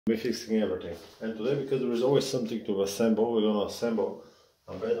We're fixing everything, and today, because there is always something to assemble, we're gonna assemble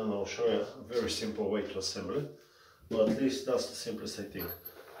a bed, and I'll show you a very simple way to assemble it, but at least that's the simplest I think.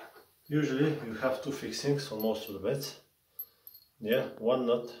 Usually you have two fixings on most of the beds, yeah, one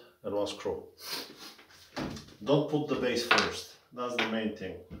nut and one screw. Don't put the base first, that's the main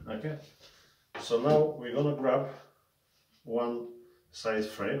thing, okay? So now we're gonna grab one side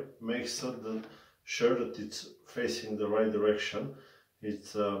frame, make sure that it's facing the right direction.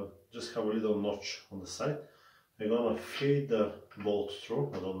 It's just have a little notch on the side. I'm gonna feed the bolt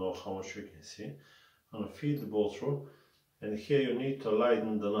through. I don't know how much you can see. I'm gonna feed the bolt through, and here you need to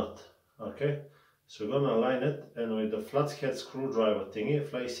align the nut. Okay, so you're gonna align it, and with the flathead screwdriver thingy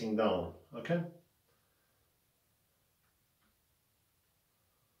facing down. Okay,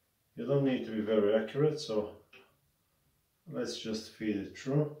 you don't need to be very accurate, so let's just feed it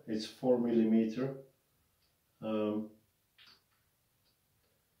through. It's 4 mm.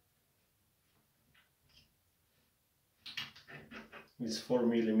 It's 4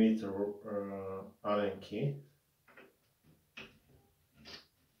 mm Allen key.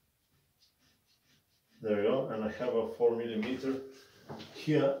 There we go, and I have a 4 mm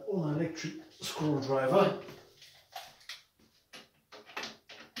here on electric screwdriver.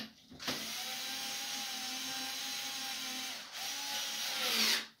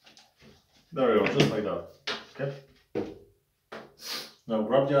 There we go, just like that. Okay. Now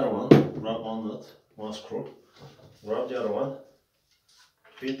grab the other one, grab one nut, one screw, grab the other one,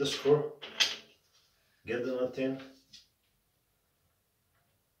 feed the screw, get the nut in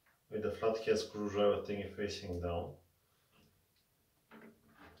with the flathead screwdriver thingy facing down.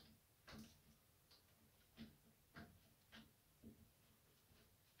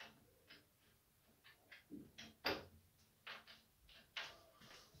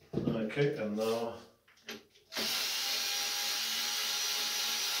 Okay, and now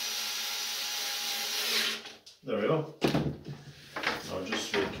there we go. Now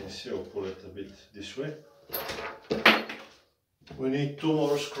just so you can see, I'll pull it a bit this way. We need 2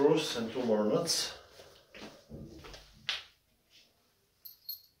 more screws and 2 more nuts.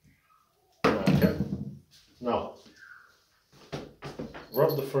 Okay. Now,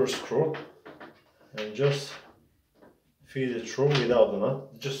 grab the first screw and just feed it through without the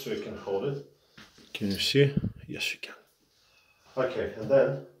nut, just so you can hold it. Can you see? Yes, you can. Okay, and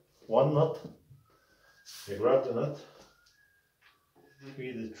then one nut. You grab the nut,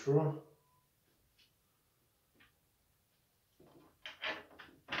 feed it through,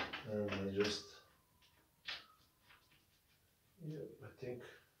 and I just, yeah, I think,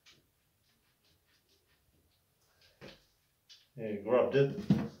 yeah, you grabbed it,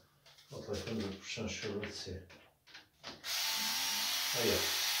 not like 100% sure, let's see. Oh yeah,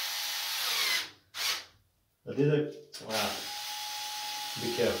 I did it, be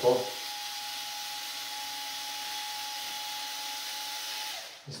careful.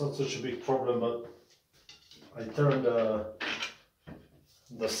 It's not such a big problem, but I turned the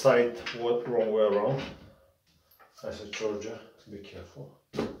side wrong way around. I said, Georgia, be careful.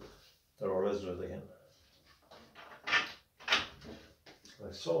 There, let's do it again.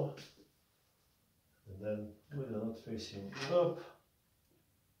 Like so. And then with the nut facing up.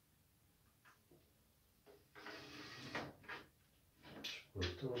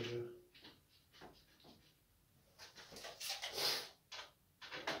 Georgia.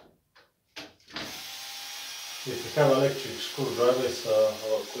 If you have electric screwdriver, it's a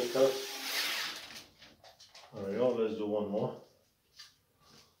lot quicker. There we go, let's do one more.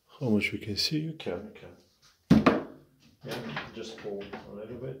 How much we can see? You can. Yeah, just pull a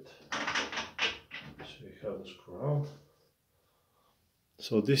little bit. So you have the screw out.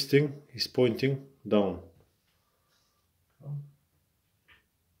 So this thing is pointing down.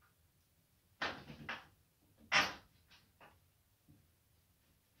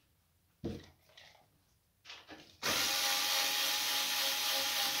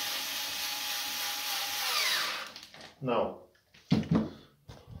 Now,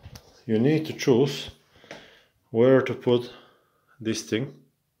 you need to choose where to put this thing.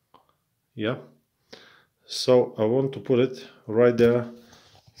 Yeah. So I want to put it right there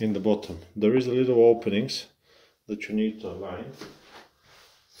in the bottom. There is a little openings that you need to align.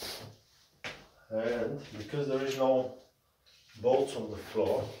 And because there is no bolts on the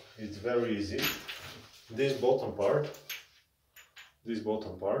floor, it's very easy. This bottom part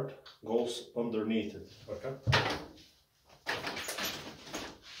goes underneath it. Okay.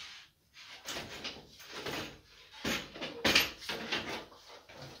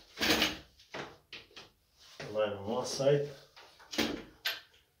 Line on one side,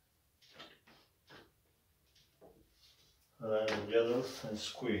 and then the other and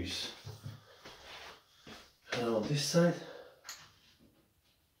squeeze. And on this side,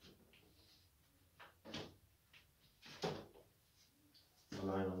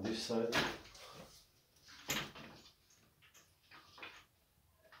 line on this side.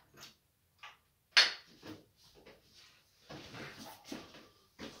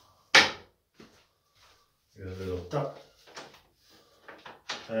 Get a little tap.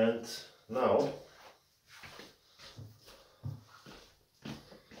 And now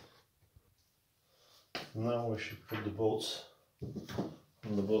we should put the bolts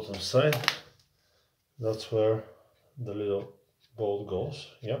on the bottom side. That's where the little bolt goes.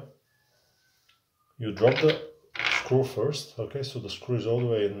 Yeah. You drop the screw first. Okay, so the screw is all the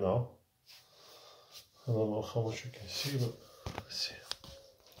way in now. I don't know how much you can see, but let's see.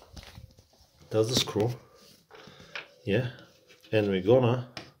 That's the screw. Yeah. And we're gonna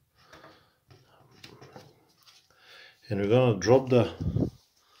drop the,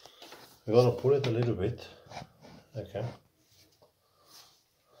 we're gonna pull it a little bit. Okay.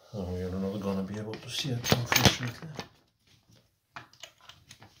 Oh, you're not gonna be able to see it, unfortunately.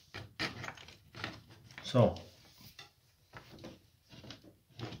 So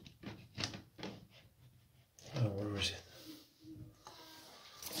where is it?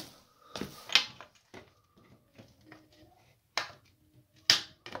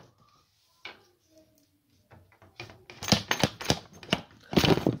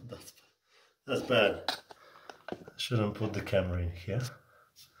 That's bad. I shouldn't put the camera in here.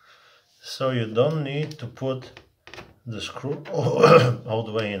 So you don't need to put the screw all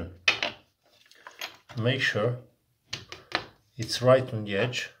the way in. Make sure it's right on the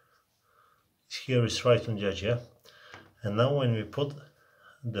edge. Here is right on the edge, yeah. And now when we put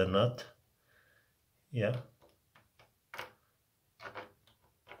the nut, yeah,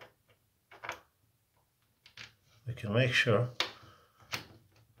 we can make sure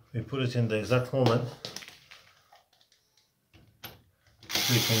we put it in the exact moment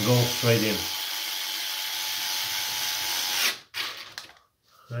so we can go straight in.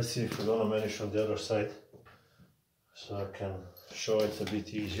 Let's see if we're gonna manage on the other side so I can show it a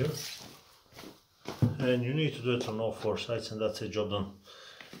bit easier. And you need to do it on all four sides, and that's a job done.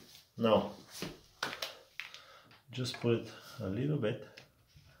 Now just put it a little bit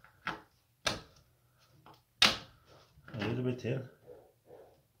in.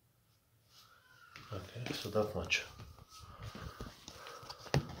 Okay, so that much.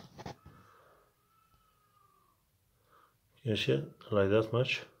 You see it? Like that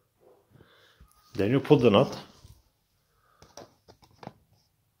much. Then you put the nut.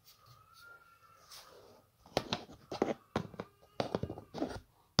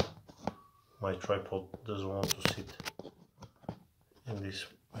 My tripod doesn't want to sit in this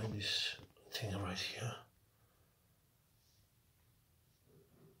thing right here.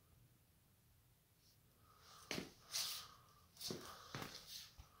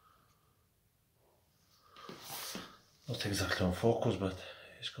 Not exactly on focus, but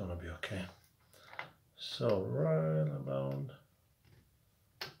it's gonna be okay. So right about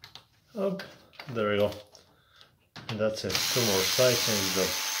up, there we go. And that's it. 2 more sides and it's done.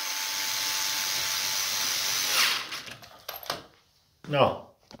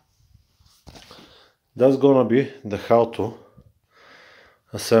 Now, that's gonna be the how to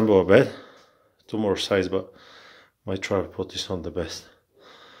assemble a bed. 2 more sides, but my tripod is not the best.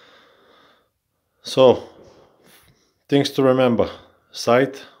 So, things to remember: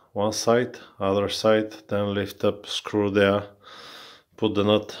 side, one side, other side, then lift up, screw there, put the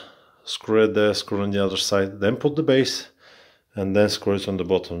nut, screw it there, screw on the other side, then put the base, and then screw it on the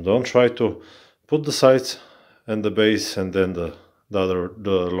bottom. Don't try to put the sides and the base and then the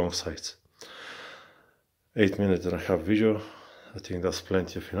long sides. 8.5 minute video. I think that's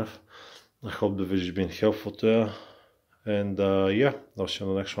plenty of enough. I hope the video has been helpful to you, and yeah, I'll see you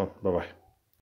on the next one. Bye bye.